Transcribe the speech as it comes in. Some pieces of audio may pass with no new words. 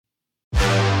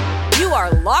You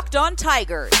are Locked On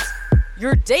Tigers,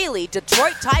 your daily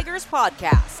Detroit Tigers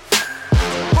podcast.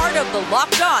 Part of the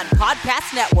Locked On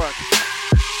Podcast Network,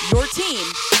 your team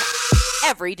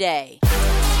every day.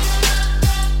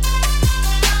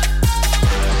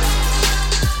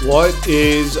 What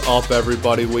is up,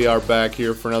 everybody? We are back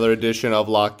here for another edition of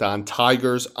Locked On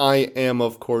Tigers. I am,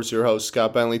 of course, your host,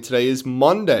 Scott Bentley. Today is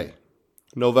Monday,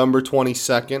 November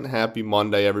 22nd. Happy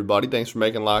Monday, everybody. Thanks for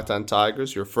making Locked On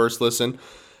Tigers your first listen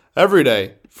every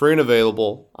day, free and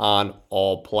available on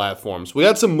all platforms. We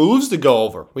got some moves to go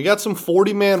over. We got some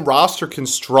 40-man roster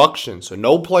construction, so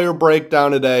no player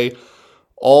breakdown today,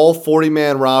 all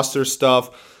 40-man roster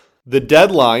stuff. The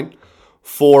deadline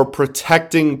for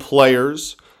protecting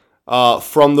players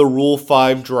from the Rule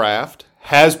 5 draft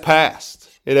has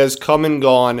passed. It has come and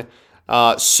gone.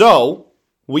 So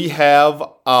we have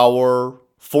our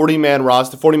 40-man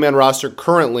roster. The 40-man roster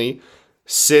currently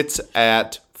sits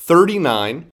at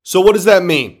 39. So what does that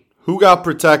mean? Who got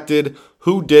protected?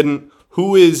 Who didn't?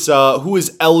 Who is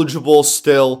eligible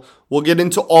still? We'll get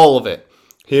into all of it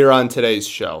here on today's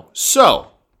show. So,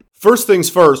 first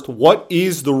things first, what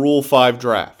is the Rule 5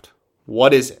 draft?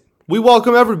 What is it? We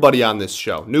welcome everybody on this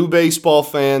show. New baseball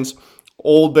fans,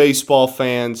 old baseball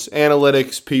fans,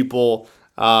 analytics people,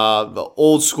 the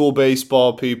old school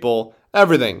baseball people,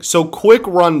 everything. So quick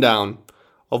rundown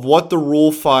of what the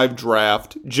Rule 5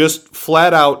 draft just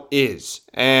flat out is.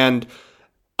 And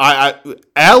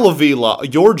Al Avila,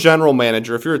 your general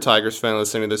manager, if you're a Tigers fan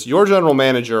listening to this, your general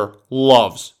manager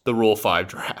loves the Rule 5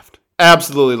 draft.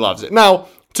 Absolutely loves it. Now,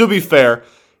 to be fair,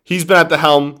 he's been at the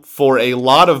helm for a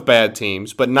lot of bad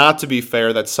teams, but not to be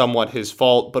fair, that's somewhat his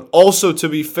fault. But also, to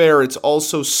be fair, it's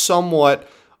also somewhat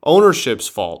ownership's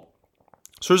fault.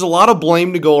 So there's a lot of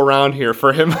blame to go around here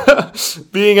for him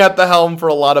being at the helm for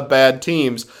a lot of bad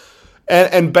teams.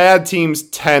 And bad teams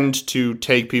tend to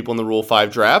take people in the Rule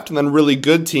 5 draft, and then really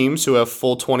good teams who have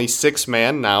full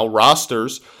 26-man now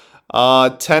rosters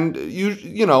tend,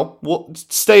 will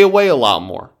stay away a lot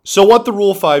more. So what the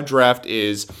Rule 5 draft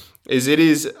is it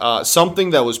is something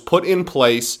that was put in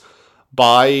place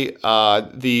by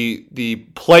the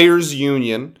Players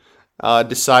Union,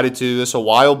 decided to do this a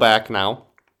while back now.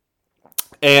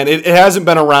 And it hasn't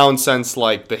been around since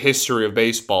like the history of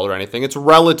baseball or anything. It's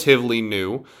relatively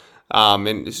new.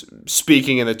 And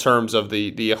speaking in the terms of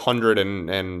the 100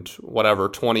 and whatever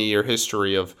 20-year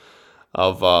history of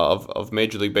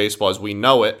Major League Baseball as we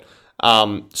know it.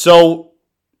 So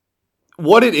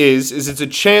what it is it's a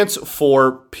chance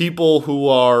for people who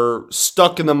are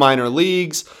stuck in the minor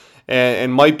leagues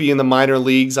and might be in the minor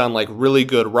leagues on like really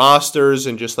good rosters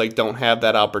and just like don't have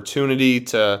that opportunity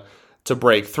to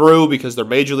break through because their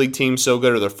major league team's so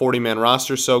good or their 40-man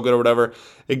roster's so good or whatever.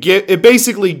 It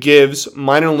basically gives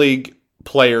minor league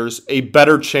players a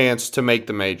better chance to make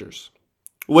the majors,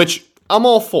 which I'm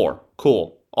all for.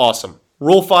 Cool. Awesome.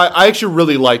 Rule 5, I actually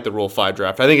really like the Rule 5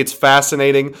 draft. I think it's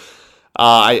fascinating.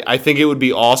 I think it would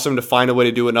be awesome to find a way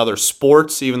to do it in other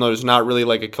sports, even though there's not really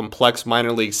like a complex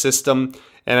minor league system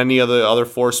and any other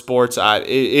four sports.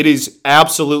 It is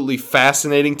absolutely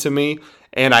fascinating to me.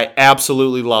 And I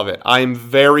absolutely love it. I am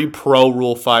very pro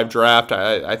Rule 5 draft.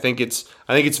 I think it's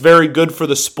very good for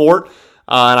the sport,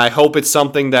 and I hope it's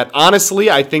something that honestly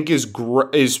I think is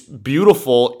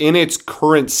beautiful in its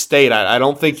current state. I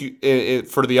don't think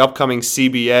for the upcoming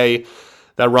CBA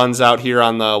that runs out here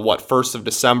on the 1st of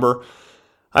December,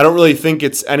 I don't really think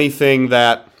it's anything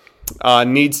that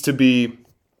needs to be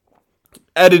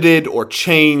edited or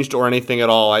changed or anything at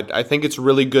all. I think it's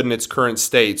really good in its current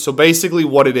state. So basically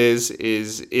what it is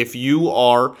if you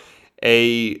are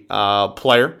a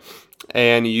player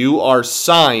and you are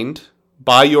signed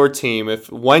by your team,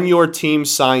 when your team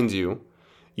signs you,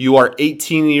 you are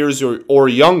 18 years or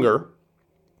younger,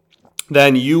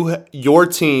 then your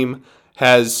team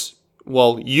has,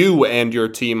 you and your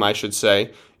team, I should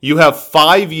say, you have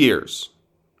 5 years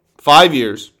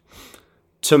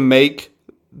to make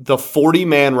the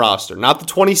 40-man roster, not the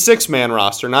 26-man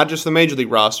roster, not just the Major League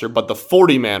roster, but the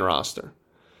 40-man roster.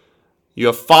 You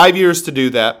have 5 years to do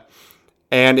that,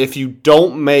 and if you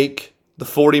don't make the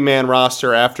 40-man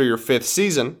roster after your 5th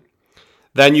season,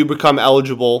 then you become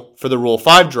eligible for the Rule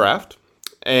 5 draft,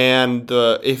 and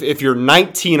if you're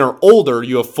 19 or older,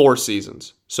 you have 4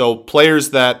 seasons. So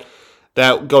players that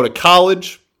go to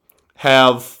college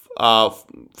have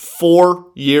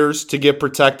 4 years to get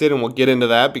protected, and we'll get into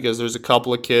that because there's a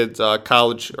couple of kids, a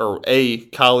college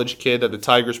kid that the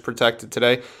Tigers protected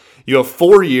today. You have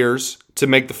 4 years to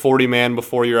make the 40-man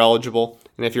before you're eligible,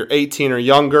 and if you're 18 or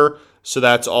younger, so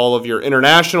that's all of your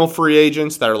international free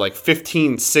agents that are like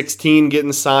 15, 16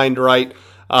 getting signed, right?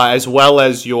 as well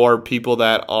as your people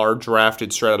that are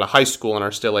drafted straight out of high school and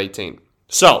are still 18.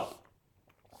 So,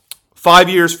 5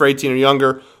 years for 18 or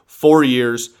younger, 4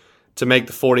 years to make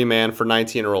the 40-man for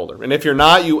 19 or older. And if you're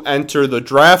not, you enter the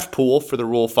draft pool for the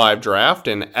Rule 5 draft,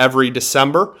 and every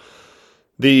December,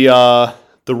 the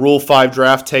Rule 5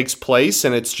 draft takes place,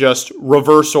 and it's just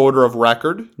reverse order of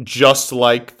record, just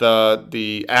like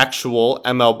the actual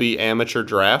MLB amateur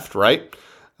draft, right?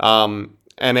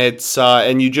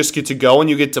 And you just get to go and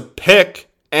you get to pick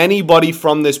anybody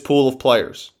from this pool of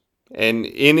players, and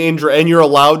you're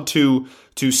allowed to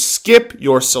skip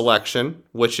your selection,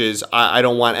 which is I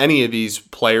don't want any of these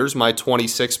players. My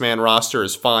 26-man roster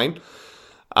is fine.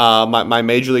 My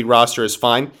Major League roster is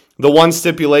fine. The one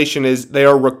stipulation is they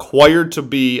are required to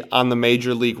be on the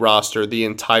Major League roster the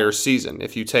entire season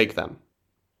if you take them.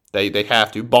 They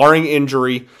have to. Barring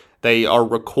injury, they are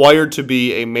required to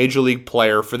be a Major League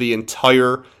player for the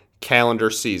entire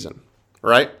calendar season,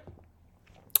 right?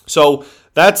 So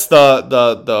that's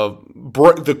the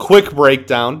quick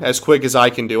breakdown, as quick as I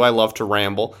can do. I love to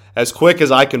ramble. As quick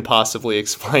as I can possibly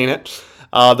explain it.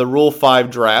 The Rule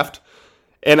 5 draft.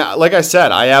 And like I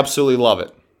said, I absolutely love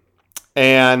it.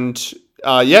 And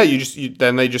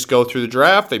then they just go through the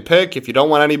draft. They pick. If you don't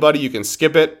want anybody, you can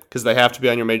skip it because they have to be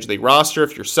on your Major League roster.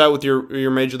 If you're set with your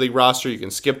Major League roster, you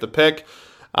can skip the pick.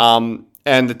 And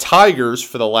the Tigers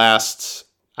for the last,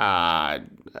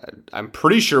 I'm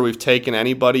pretty sure we've taken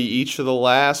anybody each of the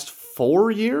last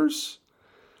 4 years.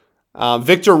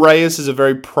 Victor Reyes is a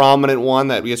very prominent one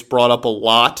that gets brought up a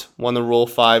lot when the Rule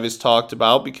 5 is talked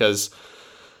about because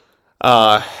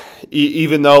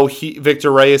even though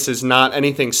Victor Reyes is not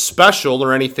anything special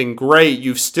or anything great,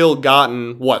 you've still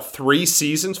gotten, 3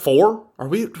 seasons? 4?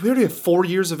 We already have 4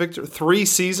 years of Victor? 3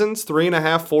 seasons?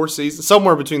 3.5, 4 seasons?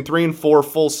 Somewhere between 3 and 4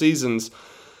 full seasons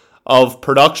of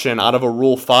production out of a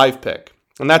Rule 5 pick.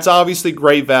 And that's obviously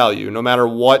great value, no matter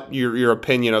what your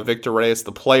opinion of Victor Reyes,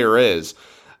 the player, is.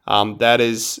 That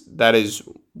is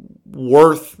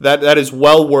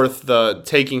well worth the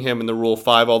taking him in the Rule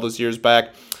 5 all those years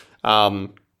back.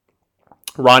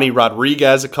 Ronnie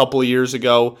Rodriguez a couple of years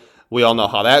ago. We all know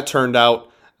how that turned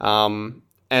out. And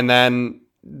then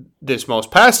this most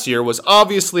past year was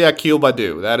obviously Akil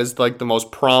Baddoo. That is like the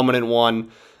most prominent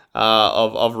one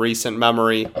of recent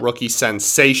memory. Rookie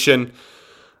sensation.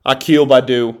 Akil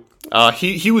Baddoo.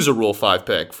 He was a Rule 5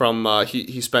 pick from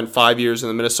he spent 5 years in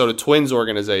the Minnesota Twins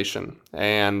organization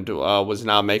and was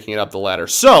now making it up the ladder.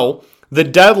 So the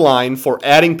deadline for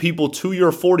adding people to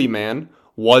your 40-man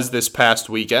was this past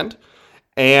weekend.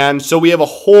 And so we have a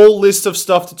whole list of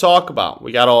stuff to talk about.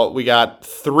 We got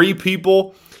 3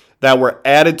 people that were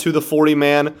added to the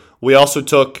 40-man. We also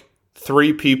took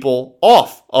 3 people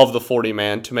off of the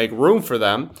 40-man to make room for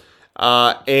them.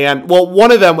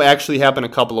 One of them actually happened a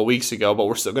couple of weeks ago, but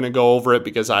we're still going to go over it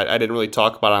because I didn't really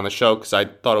talk about it on the show because I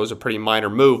thought it was a pretty minor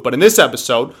move. But in this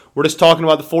episode, we're just talking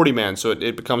about the 40-man, so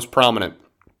it becomes prominent.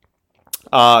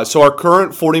 So our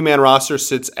current 40-man roster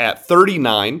sits at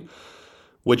 39,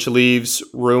 which leaves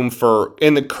room for,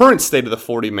 in the current state of the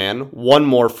 40-man, one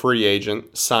more free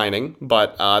agent signing.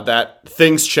 But that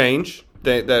things change.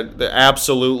 They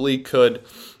absolutely could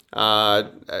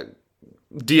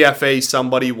DFA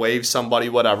somebody, waive somebody,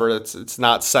 whatever. It's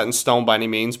not set in stone by any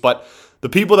means. But the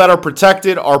people that are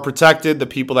protected are protected. The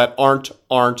people that aren't.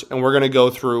 And we're going to go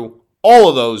through all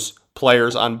of those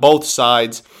players on both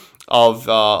sides of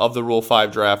the Rule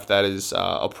 5 draft that is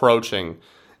approaching.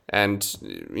 And,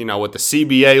 with the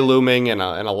CBA looming and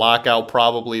a lockout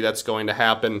probably that's going to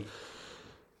happen,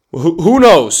 who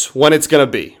knows when it's going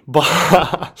to be.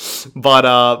 But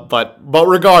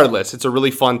regardless, it's a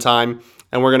really fun time.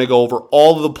 And we're going to go over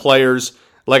all of the players,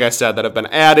 like I said, that have been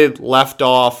added, left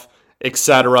off,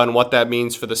 etc., and what that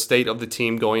means for the state of the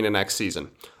team going into next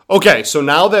season. Okay, so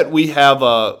now that we have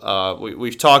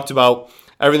we've talked about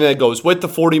everything that goes with the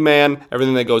 40-man,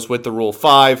 everything that goes with the Rule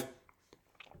 5,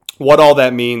 what all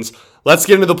that means, let's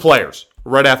get into the players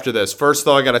right after this. First,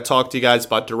 though, I got to talk to you guys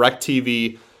about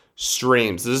DirecTV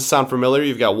streams. Does this sound familiar?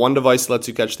 You've got one device that lets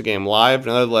you catch the game live,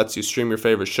 another that lets you stream your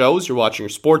favorite shows. You're watching your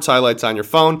sports highlights on your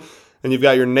phone, and you've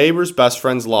got your neighbor's best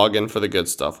friend's login for the good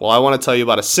stuff. Well, I want to tell you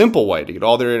about a simple way to get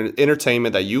all the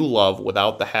entertainment that you love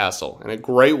without the hassle, and a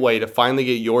great way to finally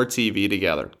get your TV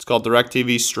together. It's called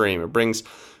DirecTV Stream. It brings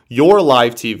your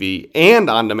live TV and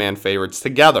on-demand favorites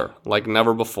together like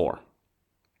never before.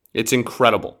 It's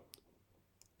incredible.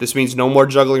 This means no more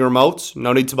juggling remotes,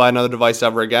 no need to buy another device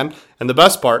ever again, and the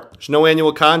best part, there's no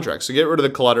annual contract, so get rid of the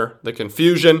clutter, the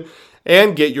confusion,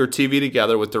 and get your TV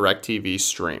together with DirecTV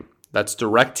Stream. That's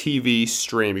DirecTV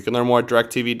Stream. You can learn more at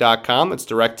DirecTV.com. It's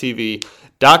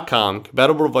DirecTV.com.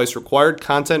 Compatible device required.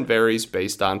 Content varies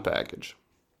based on package.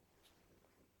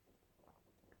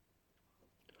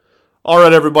 All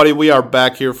right, everybody, we are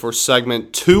back here for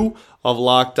segment 2 of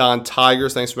Locked On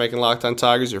Tigers. Thanks for making Locked On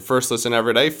Tigers your first listen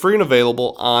every day, free and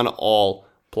available on all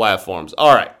platforms.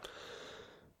 All right,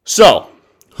 so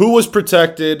who was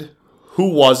protected, who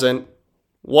wasn't,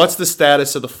 what's the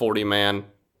status of the 40-man?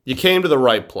 You came to the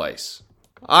right place.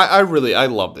 I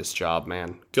love this job,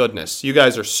 man. Goodness, you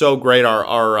guys are so great.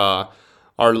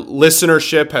 Our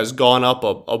listenership has gone up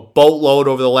a boatload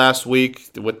over the last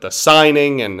week with the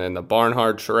signing and the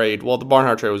Barnhart trade. Well, the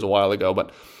Barnhart trade was a while ago,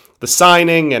 but the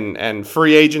signing and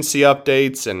free agency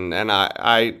updates and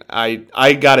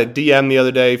I got a DM the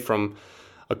other day from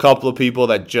a couple of people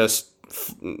that just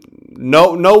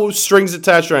no strings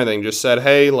attached or anything, just said,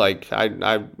 hey, like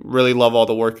I really love all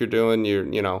the work you're doing.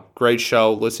 You're great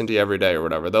show, listen to you every day or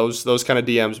whatever. Those kind of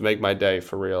DMs make my day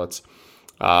for real. It's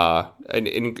an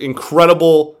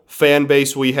incredible fan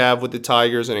base we have with the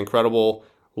Tigers, an incredible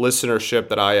listenership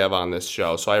that I have on this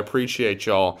show. So I appreciate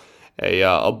y'all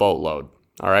a boatload.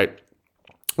 All right,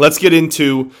 let's get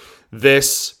into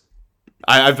this.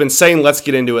 I've been saying let's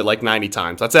get into it like 90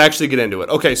 times. Let's actually get into it.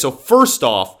 Okay, so first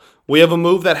off, we have a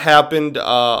move that happened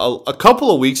a couple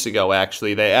of weeks ago,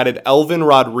 actually. They added Elvin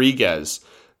Rodriguez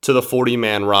to the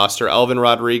 40-man roster. Elvin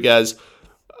Rodriguez,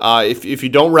 if you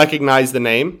don't recognize the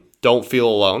name, don't feel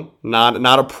alone.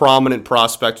 Not a prominent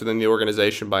prospect within the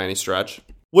organization by any stretch,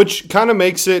 which kind of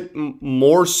makes it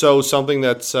more so something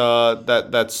that's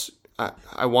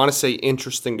I want to say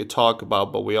interesting to talk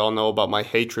about, but we all know about my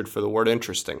hatred for the word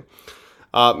interesting.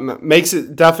 Makes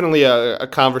it definitely a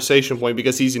conversation point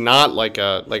because he's not like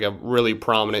a really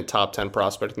prominent top 10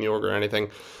 prospect in the org or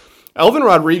anything. Elvin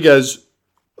Rodriguez,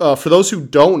 for those who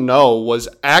don't know, was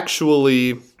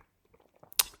actually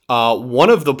one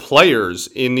of the players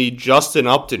in the Justin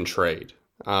Upton trade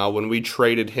when we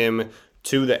traded him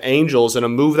to the Angels in a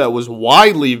move that was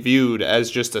widely viewed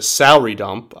as just a salary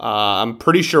dump. I'm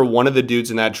pretty sure one of the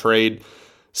dudes in that trade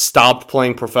stopped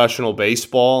playing professional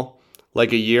baseball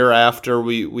like a year after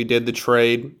we did the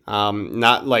trade.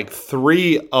 Not like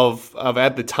three of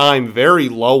at the time very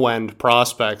low-end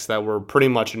prospects that were pretty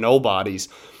much nobodies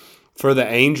for the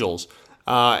Angels.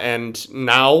 And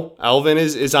now Elvin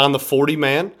is on the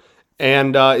 40-man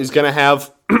and is going to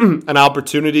have an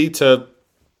opportunity to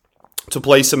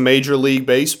play some Major League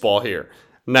Baseball here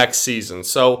next season.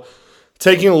 So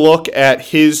taking a look at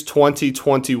his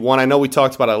 2021, I know we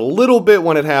talked about it a little bit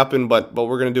when it happened, but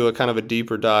we're going to do a kind of a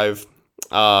deeper dive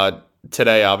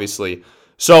today, obviously.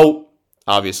 So,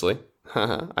 obviously,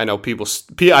 I know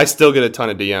I still get a ton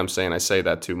of DMs saying I say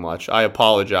that too much. I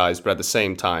apologize, but at the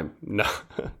same time, no,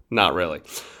 not really.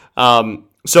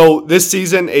 So, this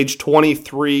season, age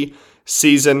 23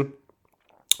 season,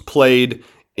 played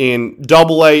in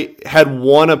AA, had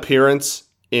one appearance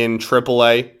in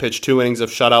AAA, pitched 2 innings of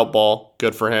shutout ball,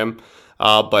 good for him.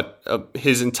 But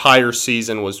his entire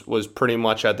season was pretty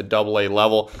much at the AA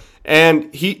level.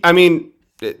 And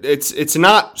it's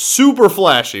not super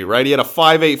flashy, right? He had a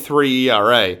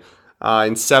 5.83 ERA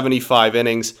in 75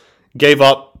 innings, gave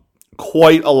up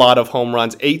quite a lot of home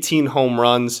runs, 18 home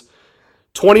runs,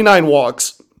 29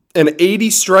 walks, and 80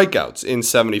 strikeouts in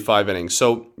 75 innings.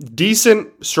 So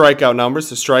decent strikeout numbers.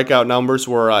 The strikeout numbers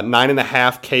were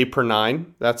 9.5 K per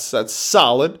 9. That's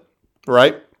solid,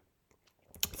 right?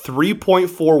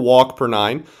 3.4 walk per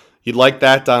 9. You'd like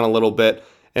that down a little bit.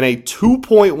 And a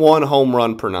 2.1 home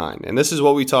run per 9. And this is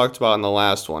what we talked about in the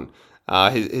last one.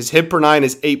 His hit per 9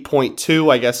 is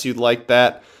 8.2. I guess you'd like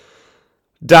that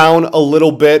down a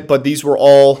little bit. But these were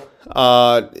all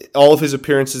of his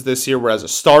appearances this year were as a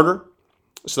starter.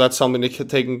 So that's something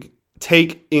to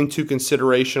take into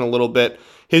consideration a little bit.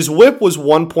 His whip was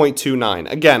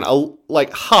 1.29. Again,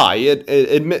 high.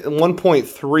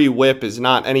 1.3 whip is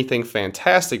not anything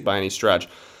fantastic by any stretch.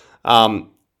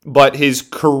 But his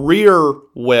career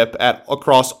whip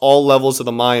across all levels of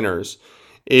the minors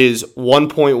is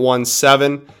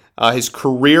 1.17. His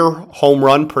career home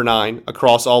run per 9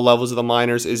 across all levels of the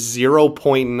minors is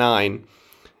 0.9.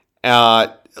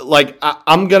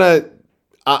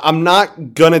 I'm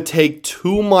not gonna take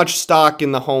too much stock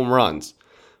in the home runs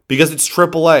because it's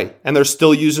AAA and they're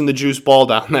still using the juice ball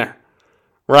down there,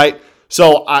 right?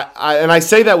 So I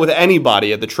say that with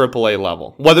anybody at the AAA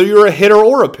level, whether you're a hitter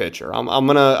or a pitcher. I'm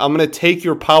gonna take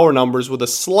your power numbers with a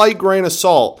slight grain of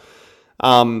salt,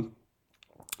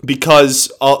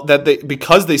 because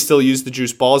they still use the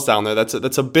juice balls down there.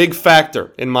 That's a big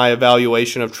factor in my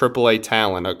evaluation of AAA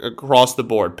talent across the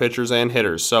board, pitchers and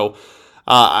hitters. So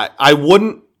I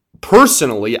wouldn't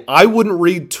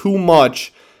read too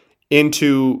much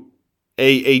into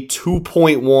a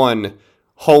 2.1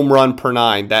 home run per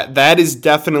 9. That is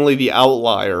definitely the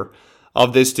outlier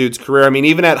of this dude's career. I mean,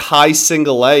 even at high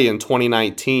single A in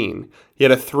 2019, he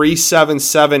had a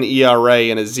 3.77 ERA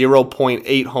and a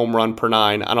 0.8 home run per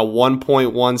nine on a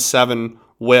 1.17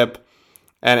 whip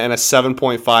and a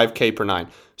 7.5 K per nine.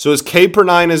 So his K per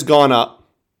nine has gone up.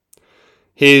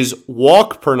 His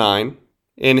walk per nine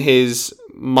in his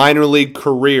minor league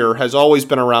career has always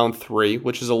been around 3,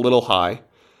 which is a little high.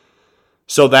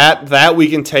 So that we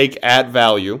can take at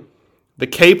value. The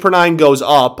K per nine goes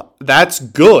up. That's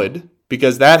good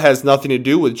because that has nothing to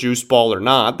do with juice ball or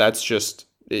not. That's just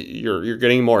you're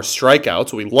getting more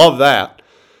strikeouts. We love that.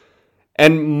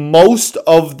 And most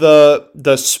of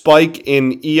the spike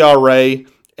in ERA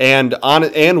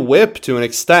and whip to an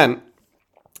extent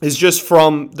is just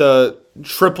from the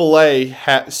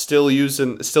AAA still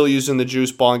using the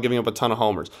juice ball and giving up a ton of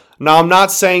homers. Now, I'm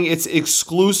not saying it's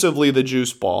exclusively the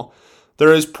juice ball.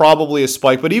 There is probably a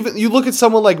spike, but even you look at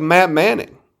someone like Matt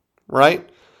Manning, right?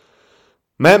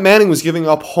 Matt Manning was giving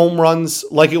up home runs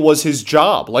like it was his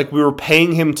job, like we were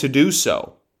paying him to do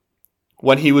so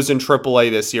when he was in AAA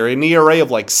this year, an ERA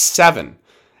of like 7,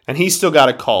 and he still got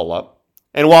a call up.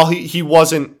 And while he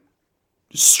wasn't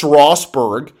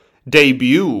Strasburg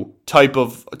debut type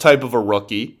of a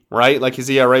rookie, right? Like his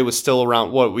ERA was still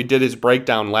around what we did his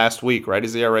breakdown last week, right?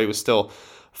 His ERA was still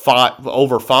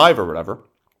over 5 or whatever.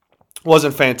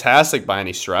 Wasn't fantastic by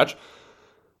any stretch,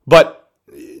 but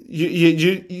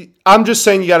I'm just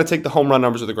saying you got to take the home run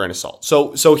numbers with a grain of salt.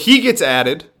 So he gets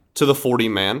added to the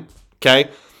 40-man,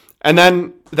 okay? And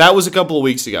then that was a couple of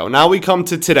weeks ago. Now we come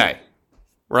to today,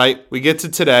 right? We get to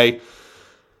today.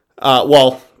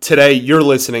 Today, you're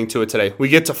listening to it today. We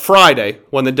get to Friday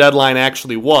when the deadline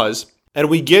actually was, and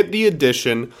we get the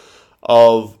addition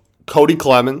of Cody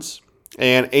Clemens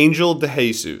and Angel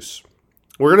DeJesus.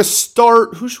 We're going to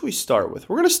start, who should we start with?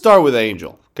 We're going to start with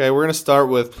Angel, okay? We're going to start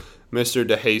with Mr.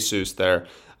 DeJesus there.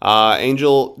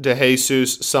 Angel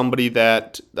DeJesus, somebody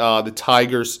that the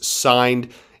Tigers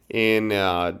signed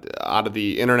out of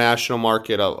the international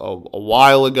market a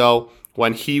while ago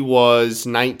when he was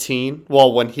 19.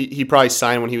 Well, when he probably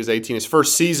signed when he was 18. His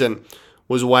first season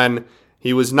was when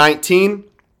he was 19.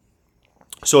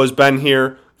 So has been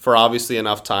here for obviously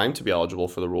enough time to be eligible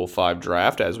for the Rule 5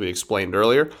 draft, as we explained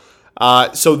earlier.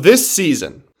 So this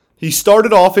season, he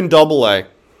started off in Double-A,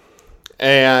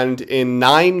 and in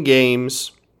 9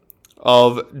 games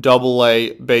of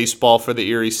Double-A baseball for the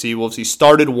Erie Seawolves, he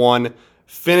started 1,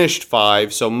 finished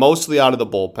 5, so mostly out of the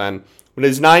bullpen. But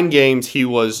his 9 games, he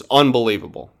was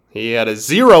unbelievable. He had a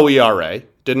 0 ERA,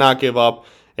 did not give up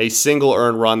a single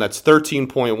earned run. That's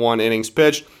 13.1 innings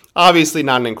pitched. Obviously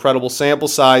not an incredible sample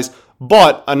size,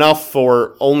 but enough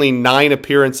for only 9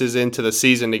 appearances into the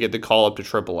season to get the call up to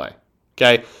AAA.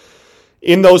 Okay,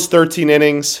 in those 13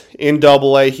 innings in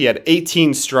Double-A, he had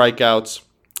 18 strikeouts.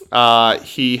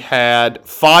 He had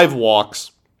 5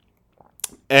 walks,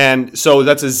 and so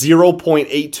that's a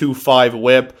 0.825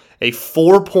 whip, a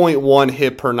 4.1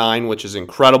 hit per 9, which is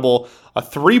incredible, a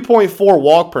 3.4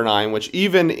 walk per 9, which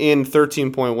even in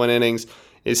 13.1 innings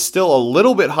is still a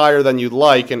little bit higher than you'd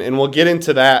like, and we'll get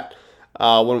into that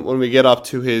when we get up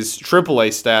to his AAA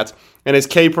stats, and his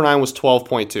K per 9 was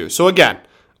 12.2. So again,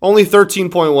 only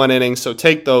 13.1 innings, so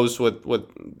take those with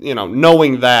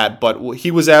knowing that, but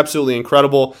he was absolutely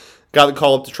incredible. Got the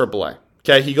call up to AAA.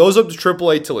 Okay, he goes up to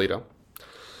AAA Toledo.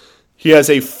 He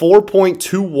has a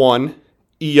 4.21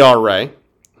 ERA.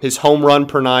 His home run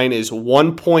per 9 is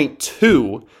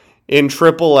 1.2 in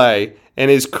AAA,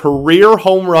 and his career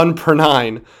home run per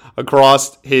 9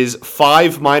 across his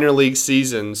 5 minor league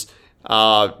seasons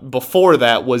before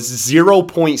that was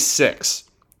 0.6.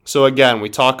 So again, we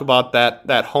talk about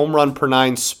that home run per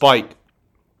 9 spike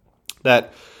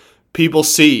that people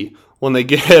see when they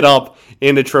get up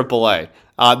into AAA.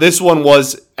 This one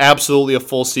was absolutely a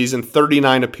full season,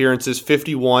 39 appearances,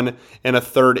 51 and a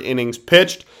third innings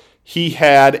pitched. He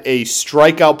had a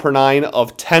strikeout per 9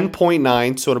 of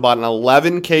 10.9, so at about an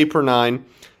 11 K per 9,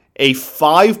 a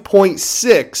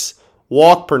 5.6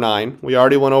 walk per 9. We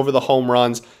already went over the home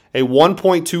runs, a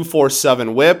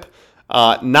 1.247 whip.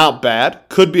 Not bad.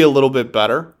 Could be a little bit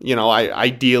better.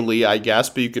 Ideally, I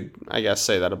guess, but you could,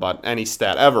 say that about any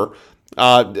stat ever.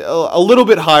 A little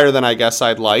bit higher than I guess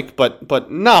I'd like,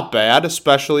 but not bad,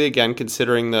 especially, again,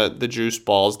 considering the juice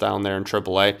balls down there in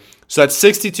AAA. So that's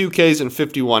 62 Ks in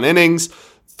 51 innings.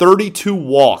 32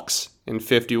 walks in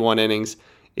 51 innings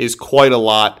is quite a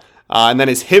lot. And then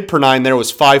his hit per 9 there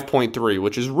was 5.3,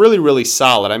 which is really, really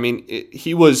solid. I mean,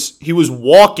 he was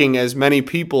walking as many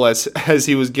people as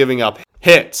he was giving up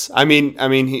hits. I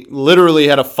mean, he literally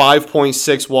had a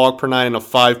 5.6 walk per 9 and a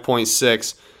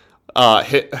 5.6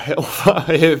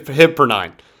 hit per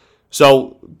 9.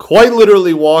 So quite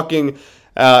literally walking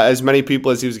as many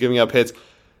people as he was giving up hits.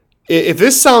 If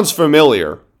this sounds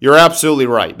familiar, you're absolutely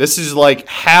right. This is like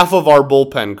half of our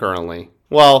bullpen currently.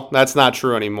 Well, that's not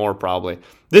true anymore, probably.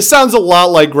 This sounds a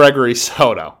lot like Gregory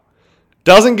Soto.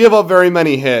 Doesn't give up very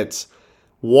many hits,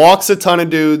 walks a ton of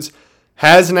dudes,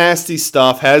 has nasty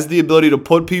stuff, has the ability to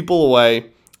put people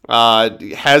away,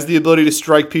 has the ability to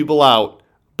strike people out,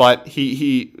 but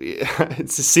he it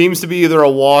seems to be either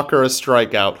a walk or a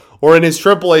strikeout, or in his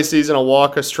AAA season, a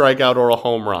walk, a strikeout, or a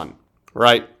home run,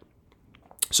 right?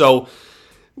 So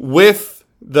with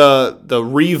the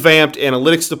revamped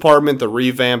analytics department, the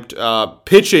revamped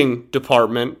pitching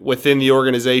department within the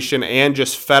organization, and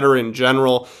just Fetter in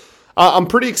general, I'm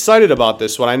pretty excited about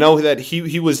this one. I know that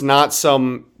he was not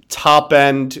some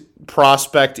top-end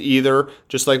prospect either,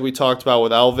 just like we talked about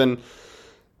with Elvin,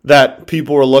 that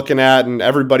people were looking at and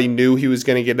everybody knew he was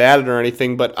going to get added or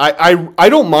anything, but I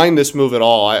don't mind this move at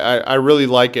all. I really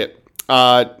like it.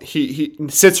 He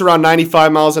sits around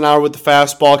 95 miles an hour with the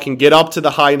fastball, can get up to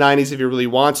the high 90s if he really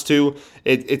wants to.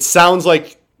 It sounds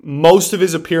like most of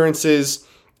his appearances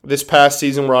this past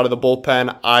season were out of the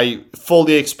bullpen. I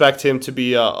fully expect him to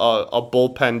be a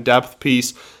bullpen depth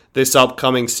piece this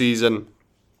upcoming season.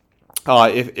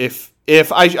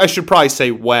 If I should probably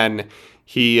say when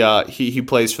he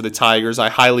plays for the Tigers. I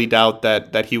highly doubt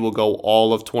that he will go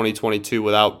all of 2022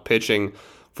 without pitching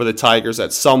for the Tigers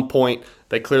at some point.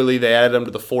 They added him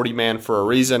to the 40-man for a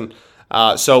reason.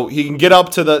 So he can get up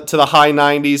to the high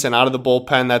 90s and out of the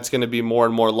bullpen. That's going to be more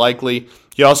and more likely.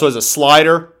 He also has a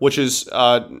slider, which is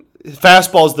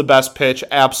fastball is the best pitch.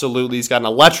 Absolutely, he's got an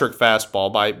electric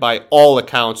fastball by all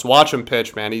accounts. Watch him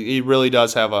pitch, man. He really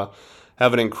does have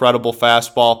an incredible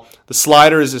fastball. The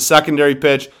slider is his secondary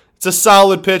pitch. It's a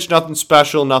solid pitch, nothing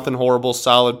special, nothing horrible,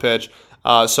 solid pitch.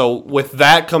 So with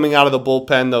that coming out of the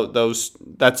bullpen,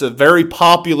 that's a very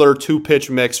popular two-pitch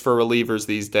mix for relievers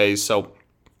these days. So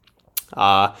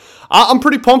I'm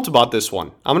pretty pumped about this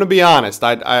one. I'm going to be honest.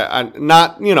 I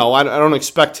don't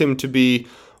expect him to be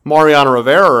Mariano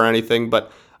Rivera or anything,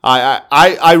 but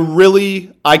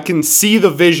I can see the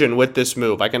vision with this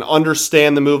move. I can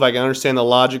understand the move. I can understand the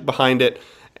logic behind it.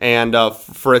 And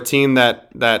for a team that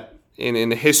in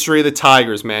the history of the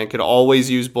Tigers, man, could always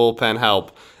use bullpen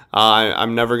help,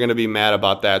 I'm never going to be mad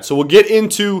about that. So we'll get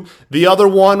into the other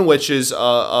one, which is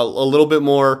a little bit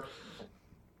more,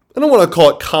 I don't want to call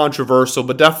it controversial,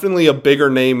 but definitely a bigger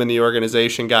name in the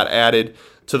organization got added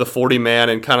to the 40-man,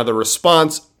 and kind of the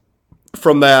response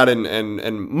from that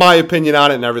and my opinion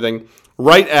on it and everything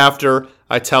right after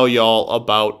I tell y'all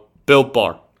about Built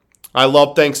Bar. I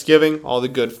love Thanksgiving, all the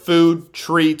good food,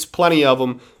 treats, plenty of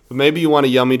them, but maybe you want a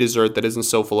yummy dessert that isn't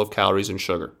so full of calories and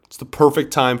sugar. It's the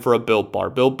perfect time for a Built Bar.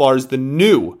 Built Bar is the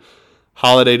new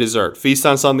holiday dessert. Feast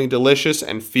on something delicious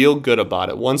and feel good about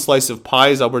it. One slice of pie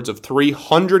is upwards of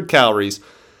 300 calories,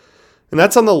 and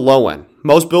that's on the low end.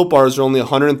 Most Built Bars are only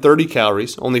 130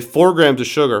 calories, only 4 grams of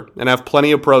sugar, and have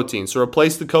plenty of protein. So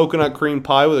replace the coconut cream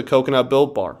pie with a coconut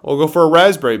Built Bar, or go for a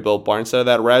raspberry Built Bar instead of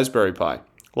that raspberry pie.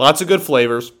 Lots of good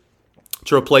flavors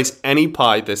to replace any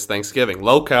pie this Thanksgiving.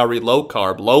 Low calorie, low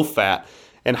carb, low fat,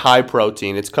 and high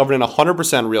protein. It's covered in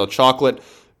 100% real chocolate.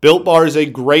 Built Bar is a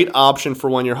great option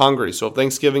for when you're hungry. So if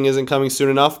Thanksgiving isn't coming soon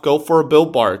enough, go for a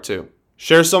Built Bar or two.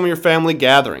 Share some of your family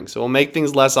gatherings. It will make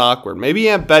things less awkward. Maybe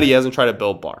Aunt Betty hasn't tried a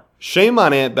Built Bar. Shame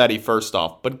on Aunt Betty first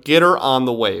off, but get her on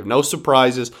the wave. No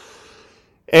surprises.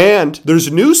 And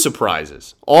there's new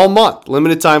surprises all month.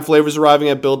 Limited time flavors arriving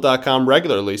at Built.com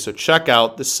regularly, so check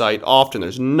out the site often.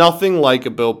 There's nothing like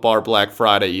a Built Bar Black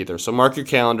Friday either, so mark your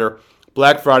calendar.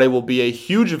 Black Friday will be a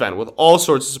huge event with all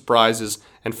sorts of surprises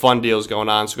and fun deals going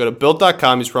on. So go to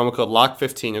Built.com, use promo code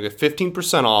LOCK15. You'll get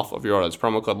 15% off of your order. It's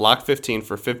promo code LOCK15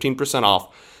 for 15%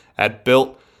 off at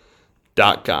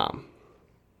Built.com.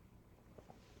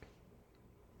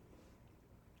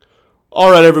 All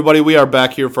right, everybody, we are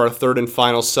back here for our third and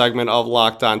final segment of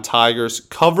Locked On Tigers,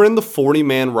 covering the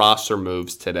 40-man roster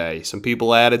moves today. Some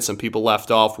people added, some people left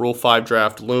off. Rule 5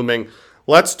 draft looming.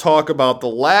 Let's talk about the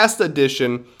last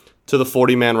addition to the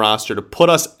 40-man roster to put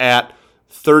us at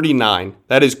 39.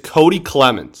 That is Cody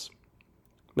Clemens.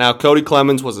 Now, Cody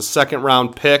Clemens was a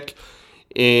second-round pick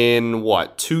in,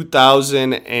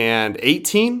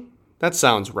 2018? That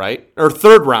sounds right. Or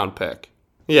third-round pick.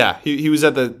 Yeah, he was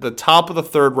at the top of the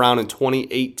third round in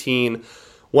 2018,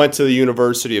 went to the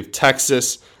University of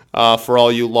Texas, for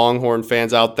all you Longhorn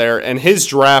fans out there, and his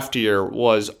draft year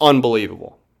was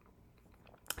unbelievable.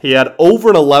 He had over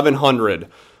an 1,100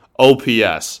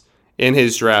 OPS in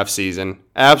his draft season,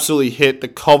 absolutely hit the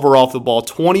cover off the ball,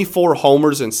 24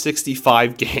 homers in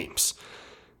 65 games.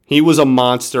 He was a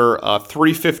monster,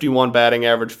 351 batting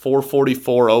average,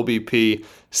 444 OBP,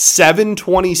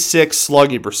 .726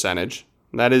 slugging percentage.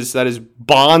 That is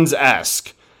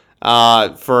Bonds-esque for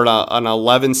an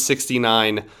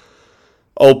 1169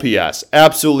 OPS.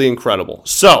 Absolutely incredible.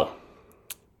 So,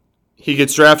 he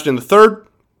gets drafted in the third,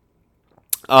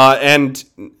 and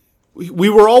we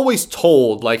were always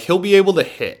told, like, he'll be able to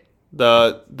hit.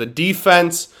 The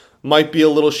defense might be a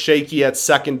little shaky at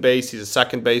second base. He's a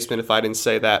second baseman, if I didn't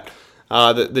say that.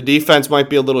 The defense might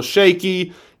be a little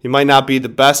shaky. He might not be the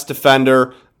best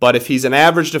defender, but if he's an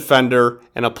average defender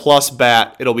and a plus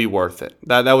bat, it'll be worth it.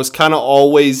 That was kind of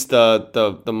always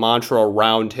the mantra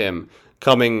around him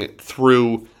coming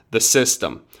through the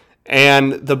system.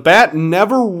 And the bat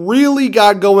never really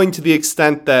got going to the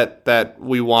extent that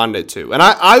we wanted it to. And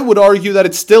I would argue that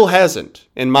it still hasn't,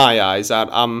 in my eyes.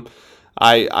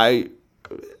 I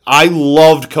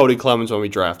loved Cody Clemens when we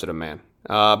drafted him, man.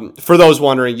 For those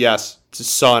wondering, yes, it's the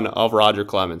son of Roger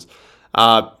Clemens.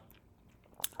 I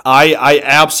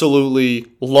absolutely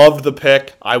loved the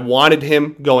pick. I wanted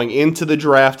him going into the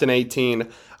draft in 2018.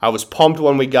 I was pumped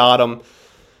when we got him.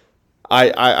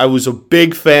 I was a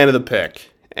big fan of the pick.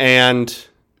 And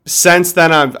since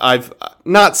then, I've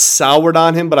not soured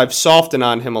on him, but I've softened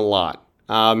on him a lot.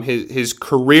 His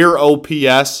career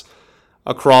OPS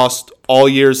across all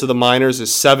years of the minors is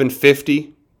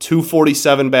 .750,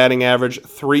 .247 batting average,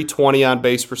 .320 on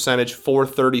base percentage,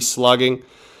 .430 slugging.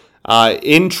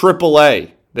 In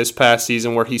AAA this past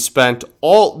season, where he spent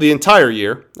the entire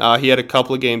year, he had a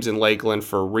couple of games in Lakeland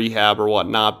for rehab or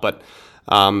whatnot, but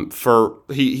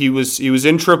he was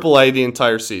in AAA the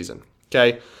entire season.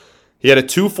 Okay, he had a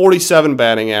 .247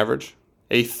 batting average,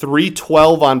 a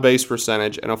 .312 on base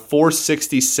percentage, and a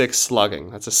 .466 slugging.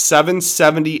 That's a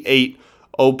 .778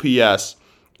 OPS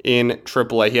in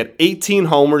AAA. He had 18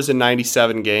 homers in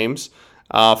 97 games,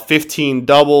 15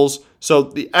 doubles. So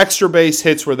the extra base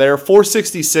hits were there.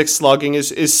 .466 slugging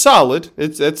is solid.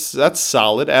 That's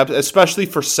solid, especially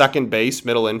for second base,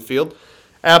 middle infield.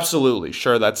 Absolutely,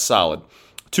 sure, that's solid.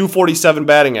 .247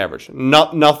 batting average.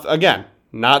 Again,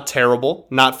 not terrible,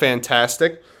 not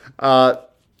fantastic.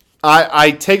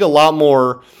 I take a lot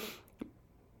more.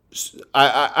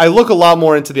 I look a lot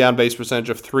more into the on base percentage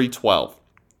of .312.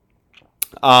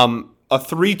 A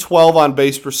 .312 on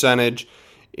base percentage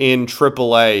in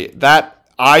AAA. That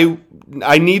I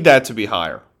need that to be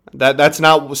higher. That's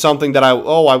not something that I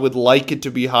would like it to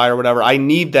be higher or whatever. I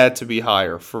need that to be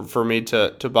higher for me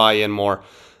to buy in more.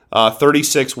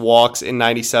 36 walks in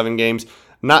 97 games.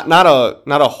 Not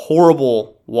a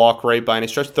horrible walk rate by any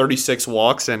stretch. 36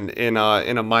 walks in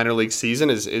a minor league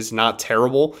season is not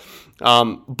terrible.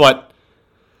 But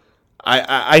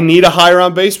I need a higher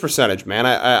on base percentage, man.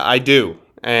 I do.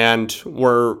 And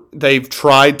they've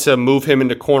tried to move him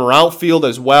into corner outfield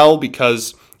as well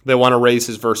because they want to raise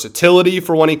his versatility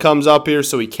for when he comes up here,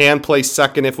 so he can play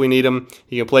second if we need him.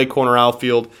 He can play corner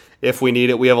outfield if we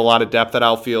need it. We have a lot of depth at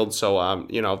outfield, so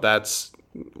that's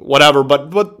whatever.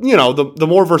 But the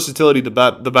more versatility, the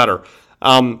better.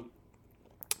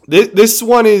 This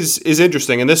one is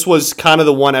interesting, and this was kind of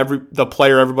the one the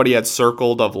player everybody had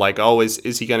circled of like,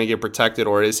 is he going to get protected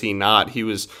or is he not? He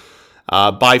was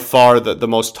by far the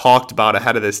most talked about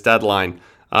ahead of this deadline,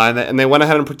 and they went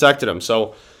ahead and protected him.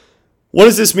 So what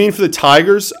does this mean for the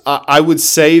Tigers? I would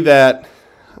say that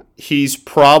he's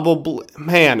probably,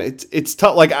 man, it's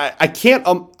tough. Like I can't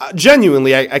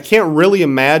genuinely, I can't really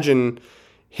imagine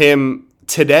him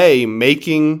today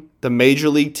making the major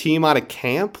league team out of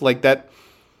camp like that.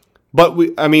 But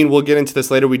we'll get into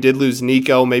this later. We did lose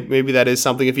Nico. Maybe that is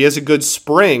something. If he has a good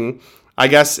spring, I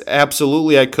guess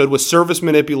absolutely I could. With service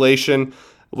manipulation,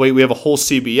 we have a whole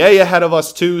CBA ahead of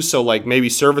us too, so like maybe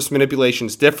service manipulation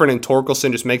is different and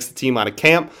Torkelson just makes the team out of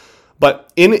camp.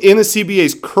 But in the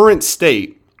CBA's current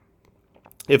state,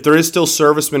 if there is still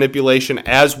service manipulation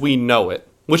as we know it,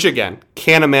 which again,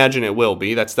 can't imagine it will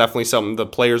be, that's definitely something the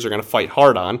players are going to fight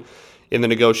hard on in the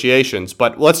negotiations.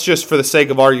 But let's just, for the sake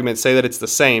of argument, say that it's the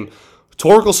same.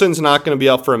 Torkelson's not going to be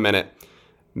up for a minute.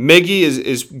 Miggy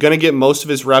is going to get most of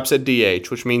his reps at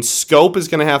DH, which means Scope is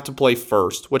going to have to play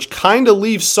first, which kind of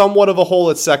leaves somewhat of a hole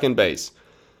at second base.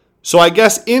 So I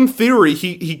guess in theory,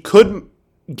 he could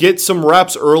get some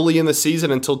reps early in the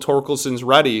season until Torkelson's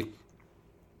ready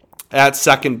at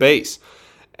second base.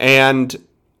 And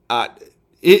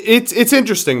it's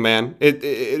interesting, man.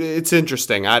 It's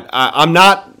interesting. I'm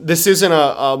not, this isn't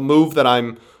a move that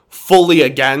I'm fully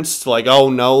against. Like, oh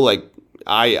no, like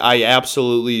I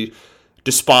absolutely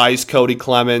despise Cody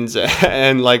Clemens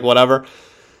and like whatever.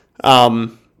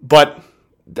 But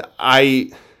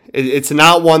it's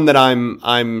not one that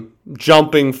I'm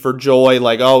jumping for joy,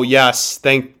 like, oh yes,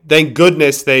 thank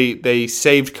goodness they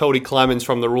saved Cody Clemens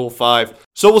from the Rule 5.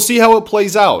 So we'll see how it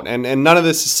plays out, and none of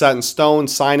this is set in stone.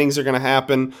 Signings are going to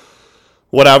happen,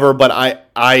 whatever, but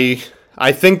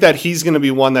I think that he's going to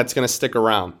be one that's going to stick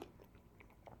around.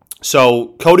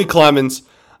 So Cody Clemens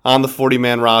on the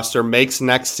 40-man roster makes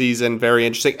next season very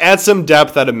interesting. Add some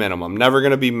depth at a minimum. Never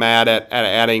going to be mad at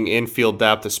adding infield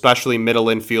depth, especially middle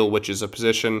infield, which is a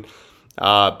positions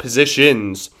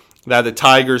that the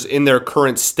Tigers in their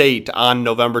current state on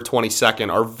November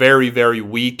 22nd are very, very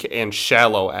weak and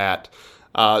shallow at.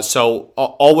 So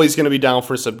always going to be down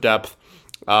for some depth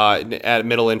at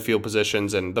middle infield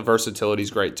positions, and the versatility is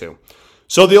great too.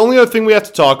 So the only other thing we have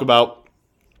to talk about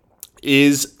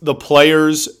is the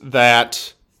players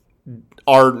that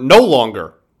are no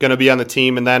longer going to be on the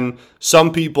team, and then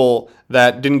some people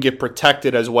that didn't get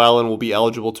protected as well and will be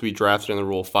eligible to be drafted in the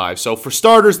Rule 5. So for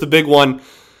starters, the big one,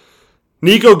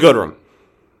 Niko Goodrum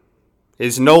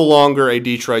is no longer a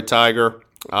Detroit Tiger.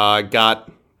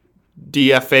 Got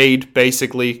DFA'd,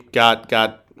 basically,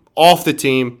 got off the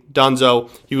team, dunzo.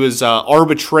 He was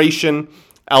arbitration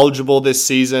eligible this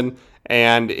season,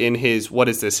 and in his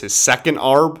second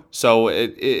ARB. So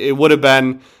it would have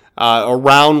been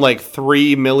around like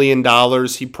 $3 million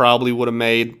he probably would have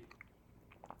made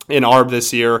in ARB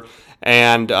this year.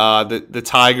 And the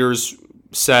Tigers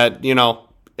said,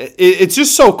 it's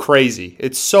just so crazy.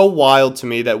 It's so wild to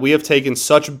me that we have taken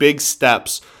such big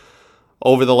steps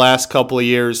over the last couple of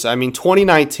years. I mean,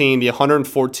 2019, the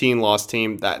 114-loss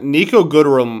team, that Niko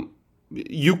Goodrum,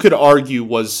 you could argue,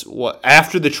 was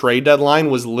after the trade deadline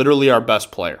was literally our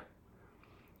best player.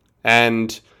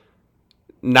 And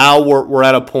now we're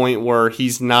at a point where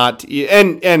he's not,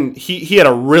 and he had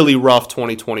a really rough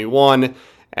 2021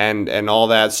 and all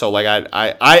that. So like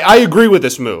I agree with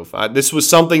this move. This was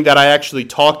something that I actually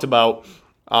talked about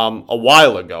a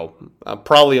while ago,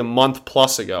 probably a month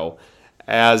plus ago,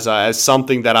 as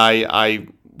something that I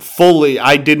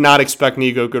did not expect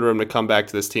Niko Goodrum to come back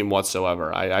to this team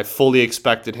whatsoever. I fully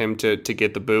expected him to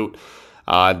get the boot.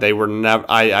 They were never.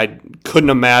 I couldn't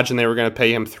imagine they were going to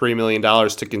pay him $3 million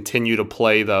to continue to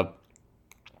play the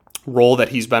role that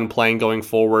he's been playing going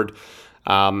forward.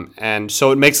 And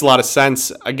so it makes a lot of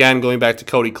sense. Again, going back to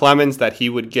Cody Clemens, that he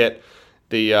would get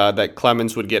that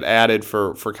Clemens would get added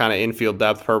for kind of infield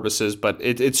depth purposes. But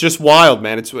it's just wild,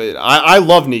 man. I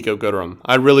love Niko Goodrum.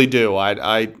 I really do.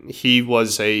 He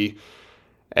was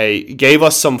gave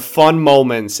us some fun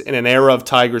moments in an era of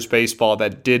Tigers baseball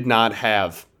that did not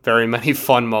have very many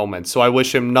fun moments. So I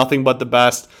wish him nothing but the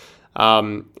best. I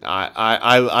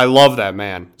love that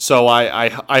man. So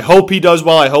I hope he does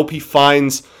well. I hope he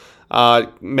finds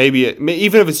maybe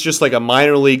even if it's just like a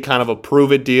minor league kind of a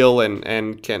prove it deal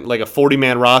and can like a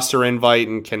 40-man roster invite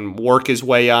and can work his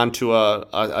way onto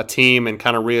a team and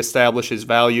kind of reestablish his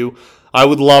value. I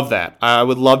would love that. I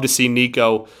would love to see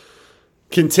Niko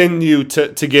continue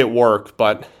to get work,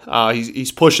 but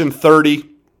he's pushing 30.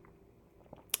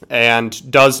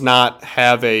 And does not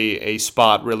have a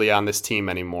spot really on this team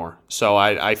anymore. So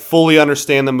I fully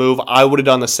understand the move. I would have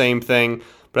done the same thing,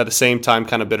 but at the same time,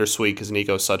 kind of bittersweet because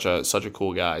Niko's such a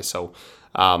cool guy. So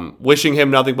wishing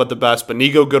him nothing but the best. But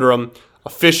Niko Goodrum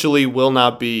officially will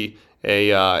not be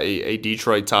a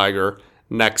Detroit Tiger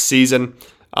next season.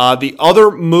 The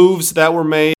other moves that were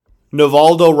made,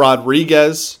 Nivaldo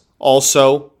Rodriguez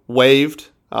also waived,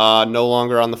 no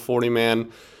longer on the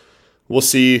 40-man. We'll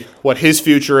see what his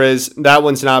future is. That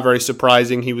one's not very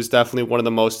surprising. He was definitely one of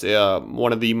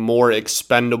the more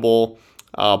expendable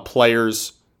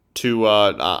players to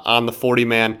on the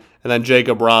 40-man. And then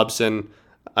Jacob Robson,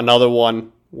 another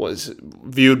one, was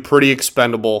viewed pretty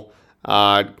expendable.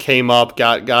 Came up,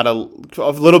 got a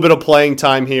little bit of playing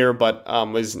time here, but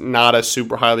was not a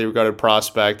super highly regarded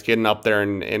prospect, getting up there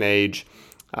in age,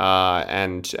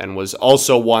 and was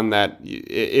also one that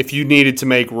if you needed to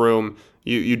make room,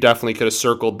 you definitely could have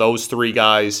circled those three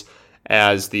guys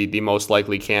as the most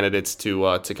likely candidates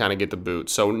to kind of get the boot.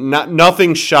 So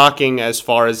nothing shocking as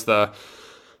far as the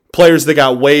players that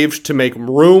got waived to make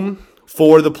room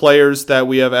for the players that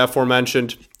we have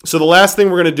aforementioned. So the last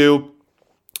thing we're going to do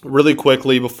really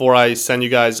quickly before I send you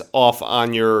guys off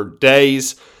on your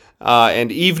days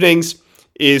and evenings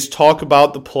is talk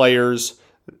about the players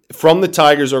from the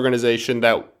Tigers organization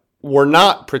that were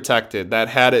not protected,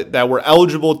 that were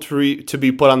eligible to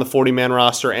be put on the 40-man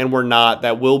roster and were not,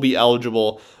 that will be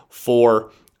eligible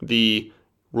for the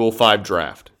Rule 5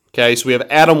 draft. Okay, so we have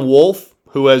Adam Wolf,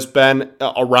 who has been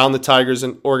around the Tigers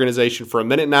organization for a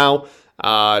minute now. He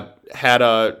had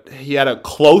a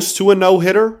close to a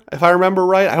no-hitter, if I remember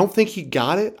right. I don't think he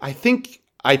got it. I think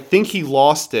he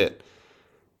lost it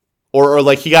or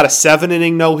like he got a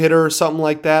 7-inning no-hitter or something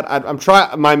like that. I'm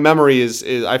trying. My memory is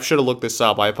I should have looked this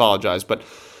up. I apologize, but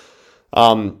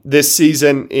this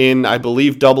season in, I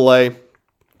believe, Double-A.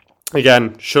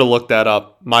 Again, should have looked that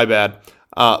up. My bad.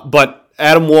 But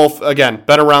Adam Wolf, again,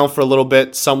 been around for a little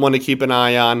bit. Someone to keep an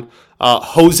eye on.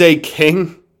 Jose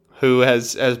King, who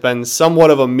has been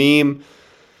somewhat of a meme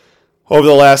over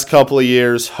the last couple of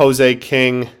years. Jose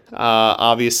King,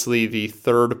 obviously the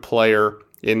third player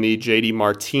in the JD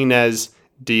Martinez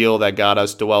deal that got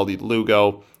us Dueldi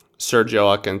Lugo, Sergio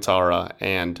Alcantara,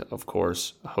 and, of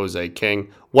course, Jose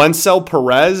King. Wencel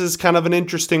Perez is kind of an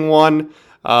interesting one.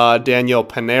 Daniel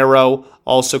Pinero,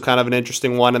 also kind of an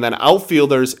interesting one. And then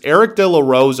outfielders, Eric De La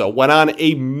Rosa went on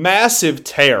a massive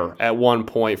tear at one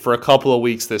point for a couple of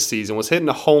weeks this season, was hitting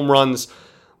home runs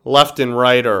left and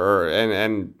right,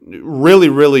 and really,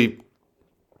 really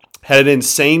had an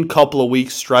insane couple of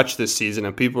weeks stretch this season,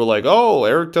 and people were like, "Oh,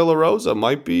 Eric De La Rosa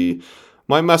might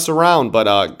mess around,"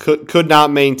 but could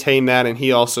not maintain that, and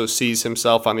he also sees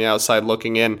himself on the outside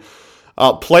looking in.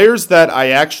 Players that I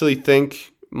actually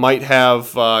think might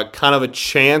have kind of a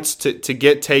chance to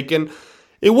get taken.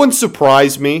 It wouldn't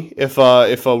surprise me if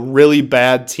a really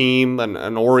bad team,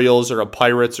 an Orioles or a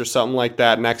Pirates or something like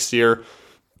that next year,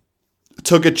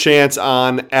 took a chance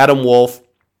on Adam Wolf.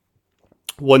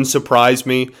 Wouldn't surprise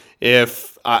me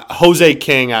if Jose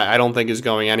King, I don't think is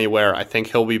going anywhere. I think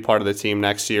he'll be part of the team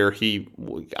next year.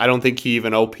 I don't think he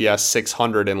even OPS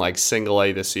 600 in like single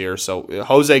A this year. So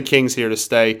Jose King's here to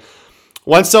stay.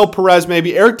 Wencel Perez,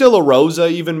 maybe. Eric De La Rosa,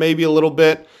 even maybe a little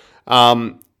bit.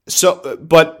 But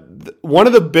one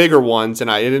of the bigger ones,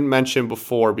 and I didn't mention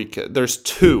before, because there's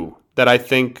two that I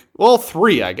think, well,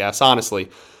 three, I guess, honestly.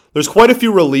 There's quite a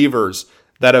few relievers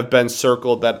that have been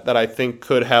circled that I think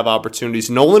could have opportunities.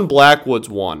 Nolan Blackwood's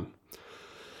one.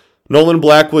 Nolan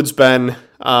Blackwood's been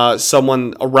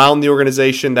someone around the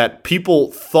organization that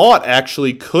people thought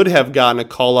actually could have gotten a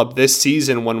call-up this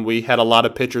season when we had a lot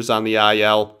of pitchers on the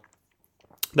IL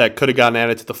that could have gotten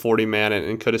added to the 40-man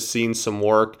and could have seen some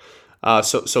work.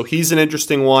 So he's an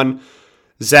interesting one.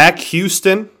 Zach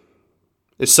Houston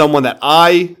is someone that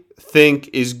I think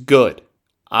is good.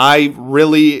 I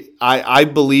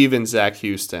believe in Zach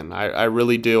Houston. I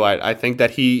really do. I think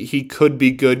that he could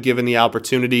be good given the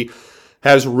opportunity.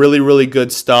 Has really, really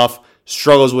good stuff.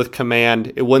 Struggles with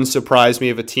command. It wouldn't surprise me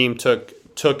if a team took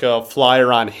a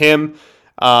flyer on him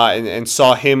and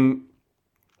saw him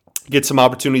get some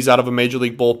opportunities out of a major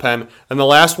league bullpen. And the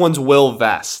last one's Will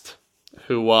Vest,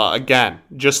 who, again,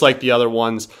 just like the other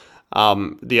ones,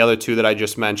 the other two that I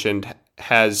just mentioned,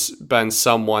 has been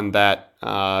someone that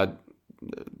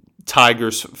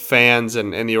Tigers fans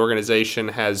and the organization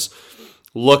has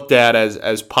looked at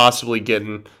as possibly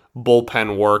getting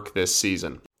bullpen work this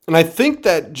season. And I think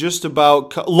that just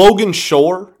about Logan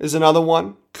Shore is another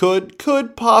one.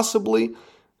 Could possibly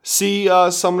see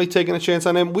somebody taking a chance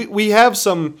on him. We have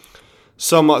some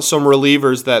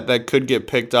relievers that could get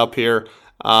picked up here.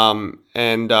 I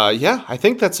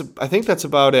think that's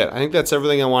about it. I think that's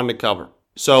everything I wanted to cover.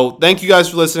 So thank you guys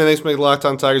for listening. Thanks for making Locked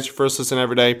On Tigers your first listen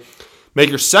every day. Make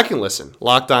your second listen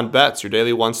Locked On Bets, your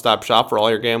daily one-stop shop for all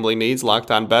your gambling needs.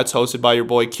 Locked On Bets, hosted by your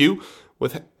boy Q,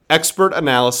 with expert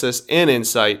analysis and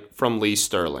insight from Lee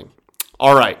Sterling.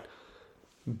 All right.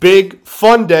 Big,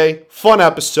 fun day, fun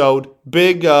episode,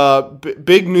 big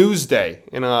news day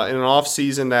in an off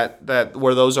season that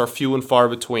where those are few and far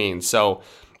between. So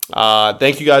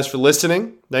thank you guys for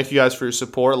listening. Thank you guys for your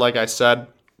support. Like I said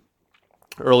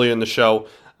earlier in the show,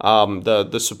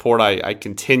 the support I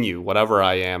continue, whatever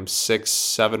I am,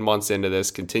 6-7 months into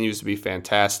this, continues to be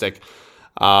fantastic.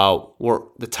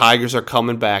 The Tigers are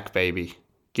coming back, baby.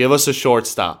 Give us a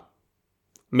shortstop.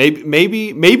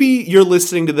 Maybe you're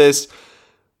listening to this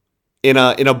in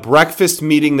a breakfast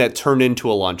meeting that turned into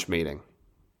a lunch meeting.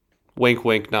 Wink,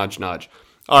 wink, nudge, nudge.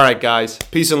 All right, guys.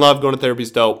 Peace and love. Going to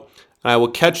therapy's dope. And I will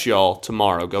catch y'all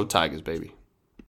tomorrow. Go Tigers, baby.